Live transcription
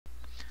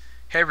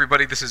Hey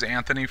everybody, this is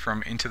Anthony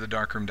from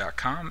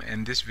IntoTheDarkroom.com,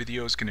 and this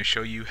video is going to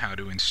show you how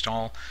to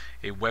install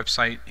a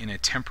website in a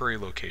temporary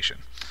location.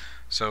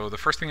 So the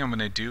first thing I'm going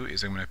to do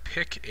is I'm going to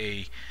pick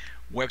a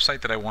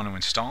website that I want to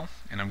install,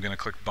 and I'm going to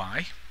click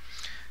Buy.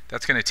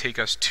 That's going to take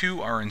us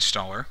to our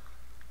installer,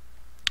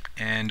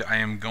 and I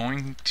am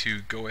going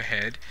to go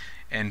ahead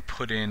and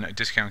put in a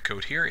discount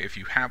code here if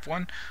you have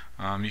one.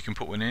 You can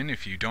put one in.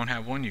 If you don't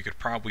have one, you could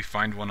probably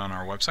find one on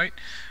our website.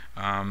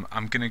 I'm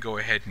going to go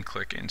ahead and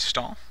click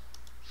Install.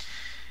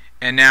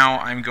 And now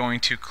I'm going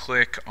to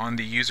click on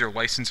the user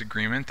license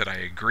agreement that I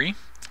agree,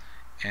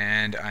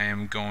 and I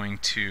am going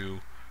to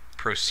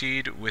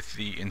proceed with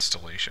the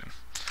installation.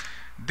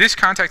 This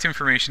contact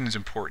information is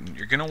important.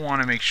 You're going to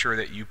want to make sure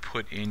that you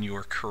put in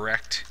your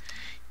correct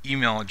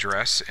email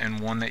address and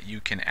one that you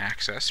can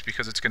access,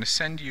 because it's going to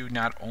send you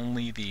not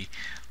only the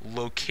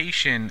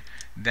location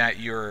that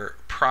your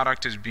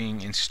product is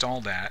being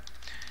installed at,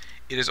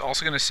 it is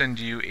also going to send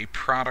you a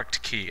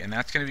product key, and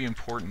that's going to be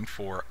important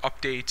for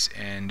updates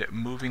and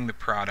moving the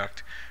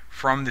product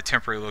from the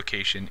temporary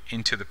location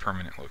into the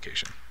permanent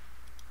location.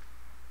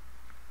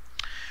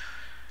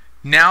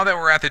 Now that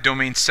we're at the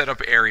domain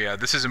setup area,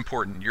 this is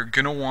important. You're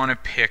going to want to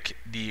pick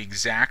the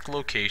exact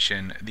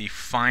location, the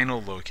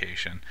final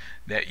location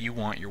that you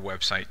want your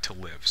website to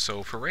live.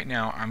 So for right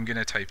now, I'm going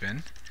to type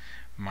in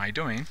my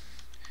domain.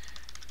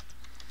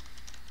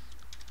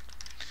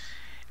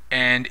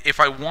 And if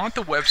I want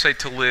the website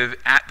to live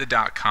at the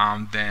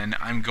 .com, then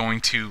I'm going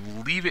to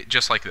leave it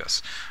just like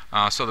this.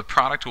 So the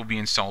product will be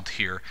installed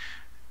here,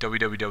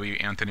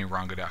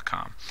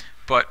 www.anthonyronga.com.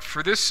 But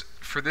for this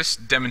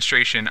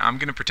demonstration, I'm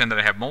going to pretend that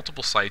I have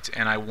multiple sites,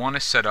 and I want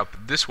to set up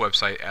this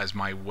website as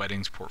my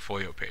weddings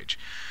portfolio page.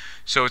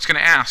 So it's going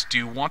to ask, do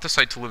you want the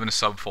site to live in a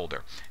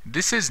subfolder?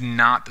 This is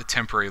not the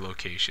temporary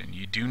location.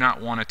 You do not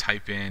want to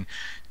type in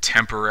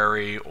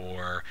temporary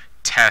or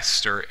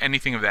test or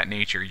anything of that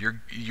nature.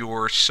 Your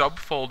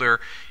subfolder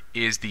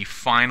is the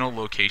final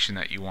location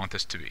that you want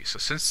this to be. So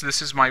since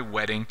this is my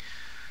wedding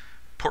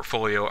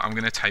portfolio, I'm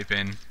going to type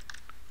in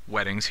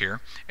weddings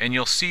here, and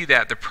you'll see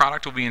that the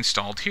product will be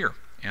installed here,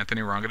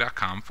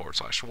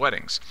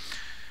 anthonyronga.com/weddings.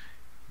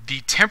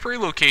 The temporary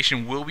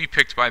location will be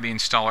picked by the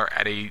installer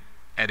at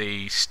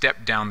a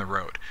step down the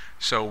road.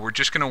 So we're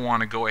just going to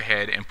want to go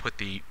ahead and put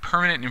the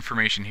permanent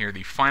information here,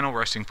 the final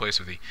resting place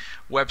of the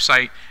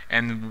website,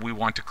 and we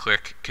want to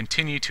click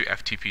Continue to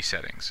FTP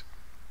Settings.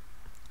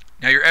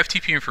 Now your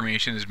FTP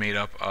information is made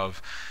up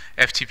of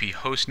FTP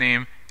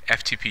hostname,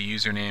 FTP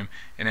username,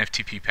 and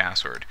FTP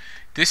password.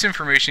 This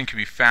information can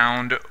be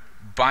found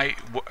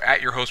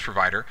at your host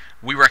provider.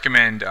 We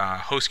recommend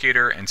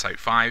HostGator and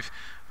Site5.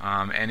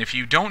 And if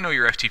you don't know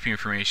your FTP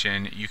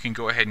information, you can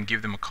go ahead and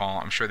give them a call.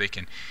 I'm sure they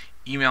can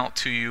email it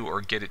to you or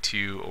get it to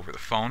you over the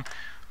phone.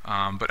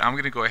 But I'm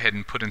going to go ahead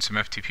and put in some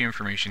FTP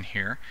information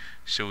here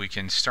so we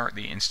can start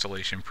the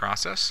installation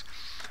process.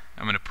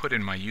 I'm going to put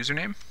in my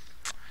username,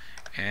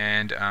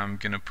 and I'm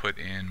going to put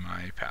in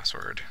my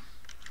password.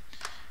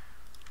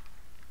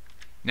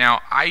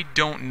 Now, I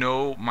don't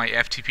know my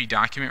FTP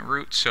document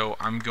root, so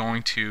I'm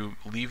going to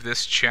leave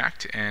this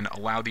checked and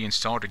allow the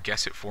installer to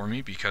guess it for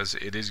me, because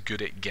it is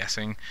good at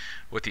guessing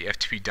what the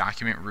FTP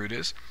document root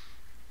is.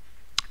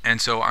 And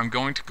so I'm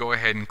going to go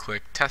ahead and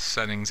click Test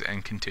Settings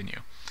and Continue.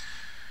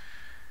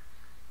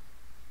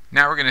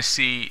 Now we're going to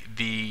see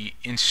the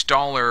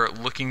installer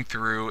looking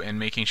through and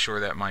making sure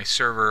that my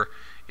server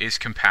is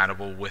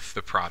compatible with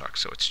the product.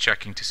 So it's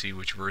checking to see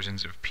which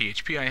versions of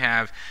PHP I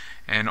have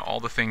and all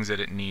the things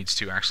that it needs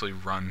to actually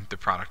run the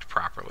product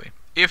properly.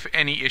 If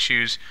any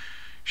issues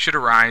should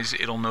arise,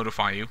 it'll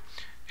notify you,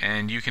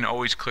 and you can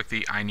always click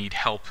the I need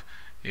help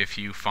if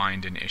you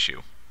find an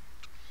issue.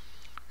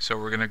 So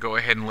we're going to go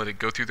ahead and let it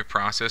go through the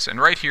process, and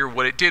right here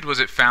what it did was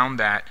it found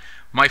that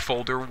my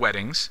folder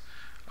weddings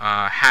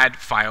had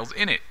files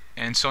in it,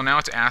 and so now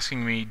it's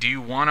asking me, do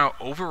you want to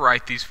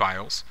overwrite these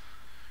files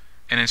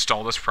and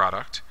install this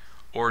product,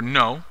 or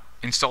no,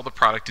 install the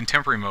product in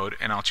temporary mode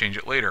and I'll change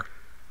it later.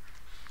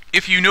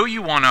 If you know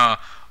you want to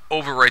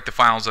overwrite the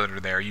files that are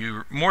there,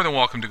 you're more than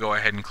welcome to go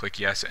ahead and click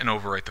yes and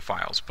overwrite the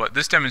files. But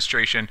this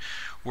demonstration,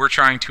 we're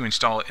trying to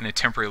install it in a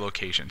temporary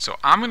location. So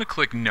I'm going to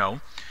click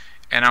no,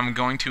 and I'm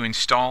going to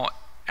install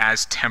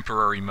as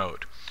temporary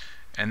mode.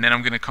 And then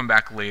I'm going to come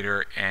back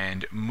later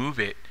and move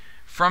it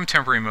from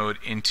temporary mode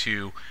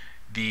into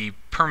the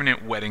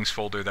permanent weddings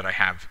folder that I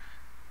have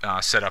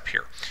set up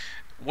here.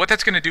 What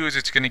that's going to do is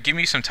it's going to give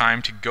me some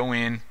time to go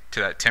in to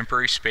that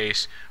temporary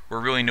space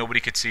where really nobody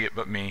could see it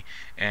but me,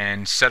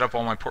 and set up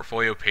all my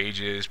portfolio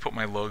pages, put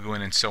my logo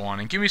in, and so on,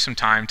 and give me some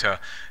time to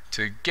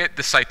get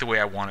the site the way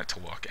I want it to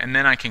look. And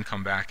then I can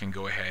come back and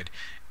go ahead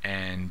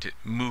and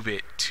move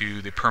it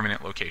to the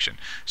permanent location.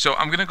 So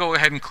I'm going to go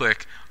ahead and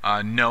click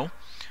no.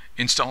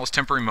 Install as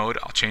temporary mode.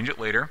 I'll change it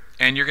later,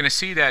 and you're going to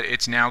see that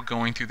it's now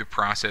going through the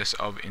process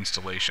of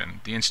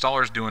installation. The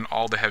installer is doing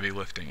all the heavy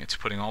lifting. It's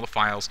putting all the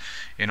files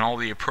in all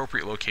the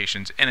appropriate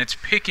locations, and it's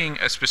picking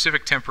a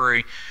specific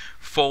temporary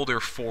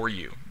folder for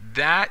you.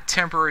 that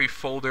temporary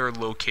folder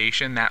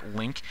location, that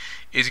link,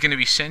 is going to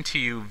be sent to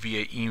you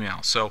via email.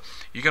 So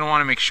you're going to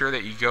want to make sure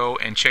that you go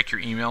and check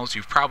your emails.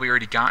 You've probably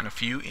already gotten a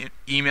few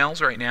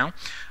emails right now,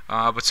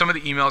 but some of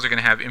the emails are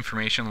going to have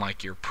information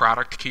like your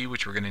product key,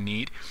 which we're going to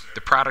need.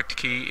 The product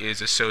key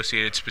is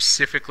associated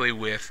specifically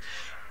with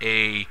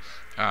a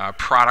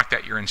product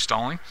that you're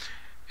installing,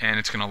 and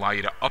it's going to allow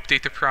you to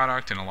update the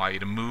product and allow you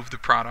to move the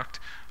product.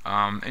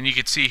 And you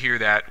can see here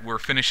that we're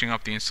finishing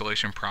up the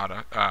installation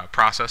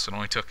process. It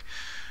only took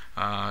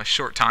a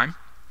short time.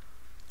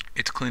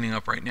 It's cleaning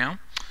up right now,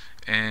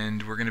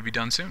 and we're going to be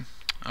done soon.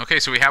 Okay,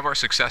 so we have our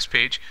success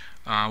page.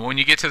 When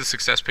you get to the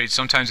success page,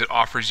 sometimes it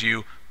offers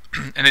you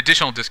an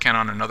additional discount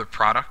on another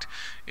product.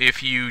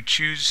 If you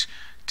choose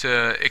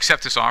to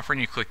accept this offer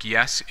and you click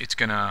yes, it's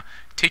going to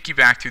take you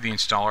back through the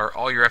installer.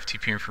 All your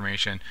FTP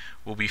information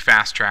will be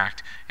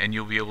fast-tracked, and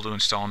you'll be able to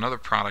install another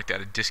product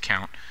at a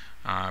discount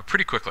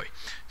pretty quickly.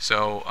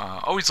 So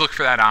always look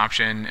for that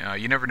option.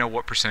 You never know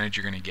what percentage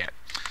you're going to get.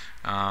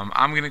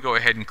 I'm going to go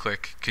ahead and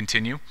click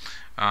continue,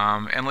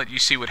 and let you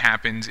see what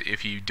happens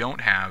if you don't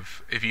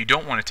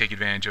want to take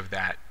advantage of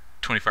that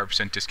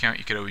 25% discount.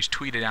 You could always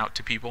tweet it out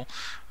to people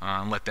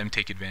and let them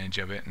take advantage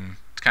of it, and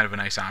it's kind of a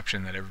nice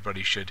option that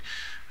everybody should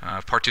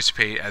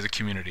participate as a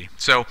community.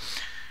 So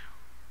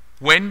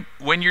when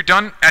you're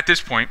done at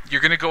this point,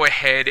 you're going to go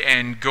ahead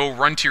and go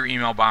run to your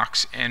email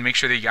box and make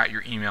sure that you got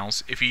your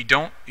emails. If you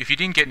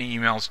didn't get any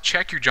emails,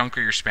 check your junk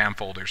or your spam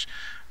folders.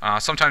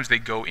 Sometimes they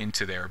go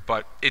into there,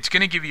 but it's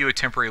going to give you a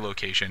temporary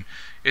location.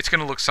 It's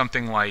going to look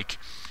something like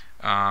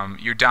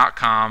your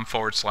 .com /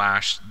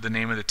 the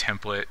name of the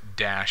template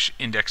 -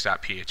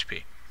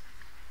 index.php.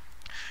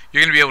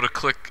 You're going to be able to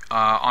click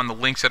on the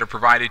links that are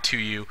provided to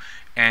you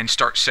and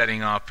start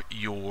setting up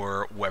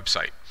your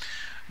website.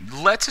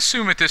 Let's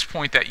assume at this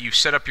point that you've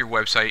set up your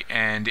website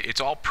and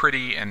it's all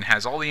pretty and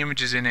has all the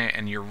images in it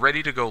and you're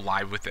ready to go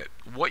live with it.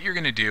 What you're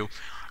going to do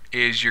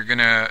is you're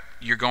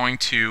going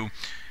to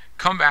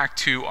come back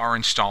to our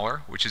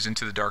installer, which is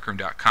into the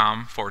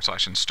darkroom.com /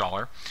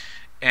 installer,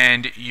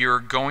 and you're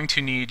going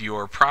to need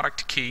your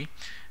product key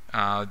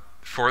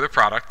for the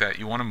product that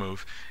you want to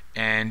move,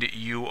 and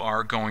you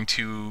are going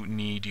to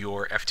need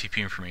your FTP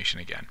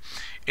information again.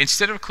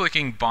 Instead of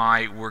clicking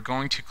buy, we're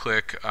going to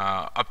click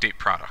update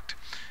product.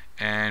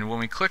 And when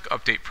we click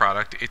update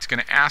product, it's going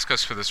to ask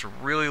us for this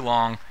really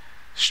long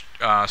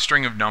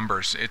string of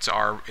numbers. It's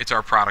our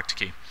product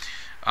key.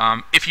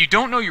 If you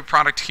don't know your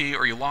product key,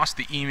 or you lost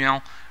the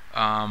email,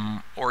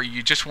 or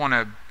you just want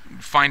to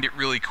find it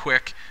really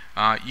quick,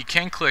 you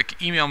can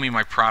click email me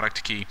my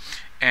product key,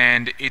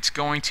 and it's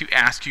going to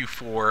ask you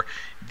for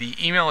the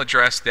email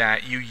address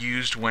that you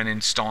used when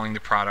installing the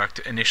product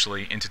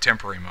initially into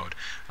temporary mode.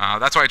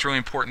 That's why it's really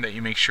important that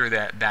you make sure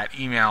that that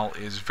email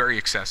is very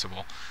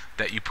accessible,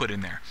 that you put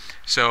in there.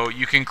 So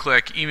you can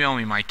click email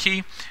me my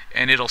key,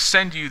 and it'll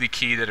send you the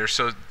keys that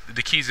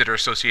are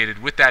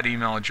associated with that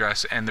email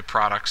address and the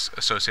products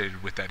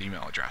associated with that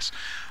email address.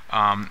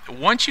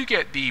 Once you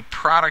get the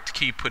product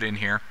key put in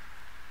here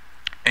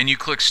and you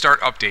click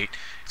start update,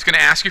 it's going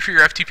to ask you for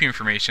your FTP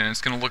information, and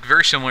it's going to look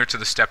very similar to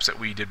the steps that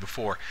we did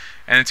before,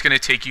 and it's going to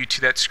take you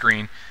to that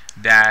screen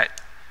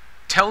that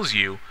tells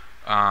you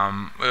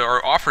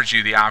or offers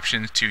you the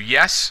options to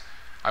yes,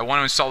 I want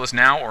to install this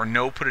now, or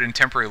no, put it in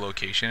temporary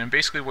location. And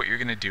basically what you're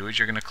going to do is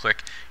you're going to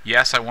click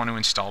yes, I want to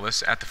install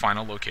this at the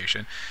final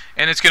location,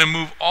 and it's going to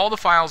move all the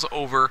files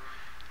over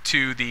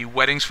to the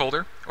weddings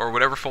folder or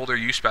whatever folder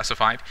you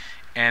specified,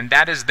 and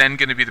that is then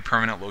going to be the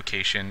permanent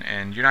location,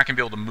 and you're not going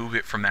to be able to move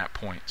it from that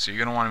point. So you're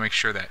going to want to make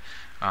sure that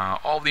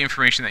all the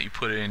information that you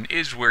put in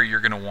is where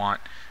you're going to want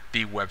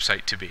the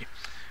website to be.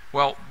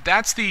 Well,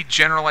 that's the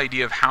general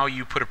idea of how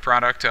you put a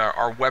product,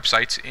 our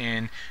websites,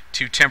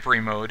 into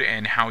temporary mode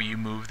and how you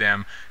move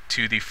them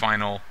to the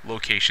final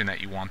location that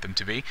you want them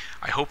to be.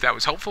 I hope that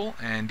was helpful,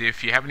 and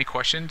if you have any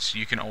questions,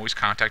 you can always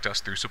contact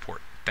us through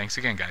support. Thanks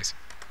again, guys.